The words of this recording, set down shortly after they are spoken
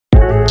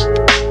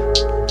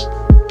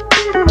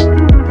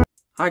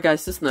Hi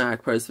guys, this is the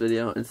Hack Price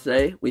video, and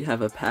today we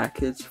have a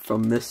package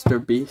from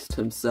MrBeast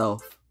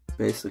himself,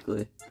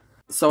 basically.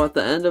 So at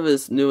the end of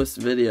his newest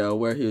video,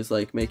 where he was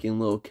like making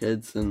little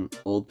kids and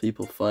old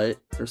people fight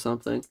or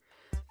something,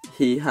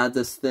 he had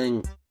this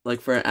thing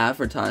like for an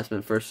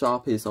advertisement for a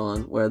shop he's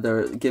on, where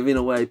they're giving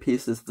away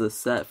pieces of the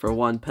set for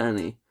 1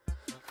 penny.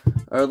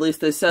 Or at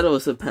least they said it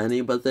was a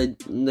penny, but they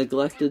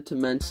neglected to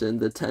mention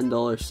the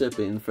 $10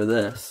 shipping for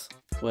this,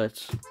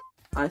 which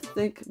I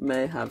think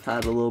may have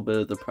had a little bit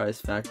of the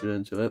price factored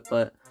into it,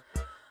 but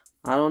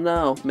I don't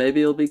know.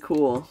 Maybe it'll be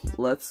cool.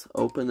 Let's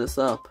open this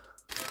up.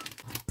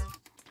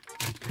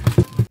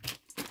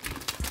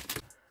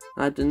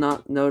 I did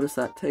not notice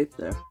that tape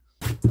there.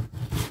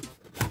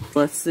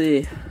 Let's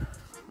see.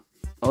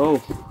 Oh,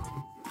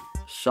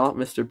 shop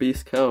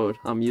MrBeast code.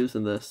 I'm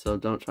using this, so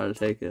don't try to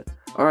take it.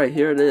 Alright,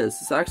 here it is.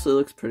 This actually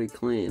looks pretty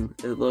clean.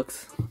 It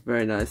looks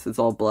very nice. It's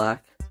all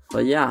black.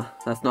 But yeah,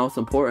 that's not what's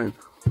important.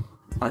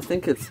 I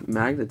think it's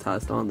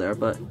magnetized on there,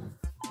 but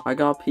I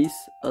got a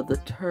piece of the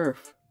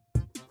turf.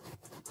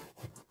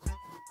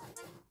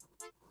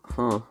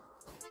 Huh.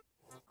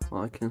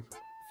 Well, I can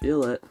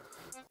feel it.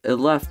 It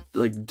left,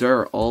 like,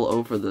 dirt all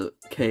over the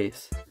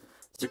case.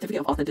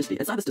 Certificate of Authenticity.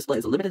 Inside this display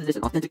is a limited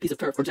edition authentic piece of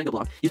turf or Jenga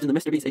block used in the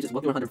MrBeast Ages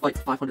 1-100 fight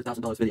for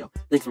 $500,000 video.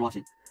 Thanks for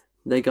watching.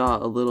 They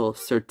got a little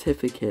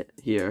certificate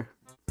here,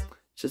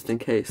 just in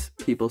case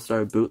people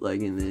started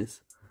bootlegging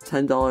these.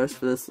 $10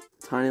 for this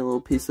tiny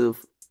little piece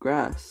of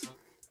grass.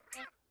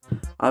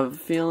 I have a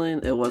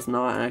feeling it was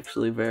not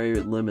actually very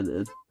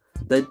limited.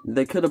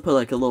 They could have put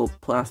like a little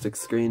plastic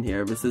screen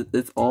here, but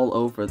it's all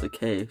over the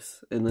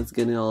case, and it's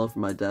getting all over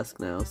my desk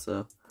now,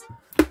 so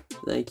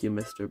thank you,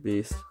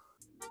 MrBeast.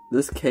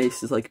 This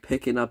case is like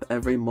picking up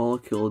every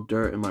molecule of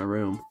dirt in my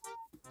room.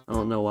 I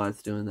don't know why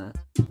it's doing that.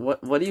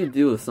 What do you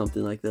do with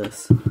something like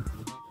this?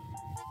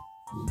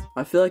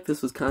 I feel like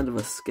this was kind of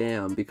a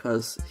scam,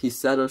 because he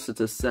said it was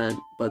just a cent,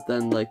 but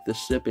then like the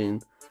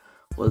shipping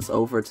was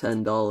over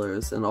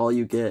 $10, and all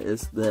you get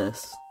is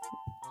this.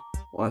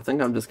 Well, I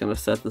think I'm just gonna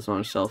set this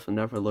on a shelf and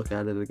never look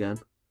at it again.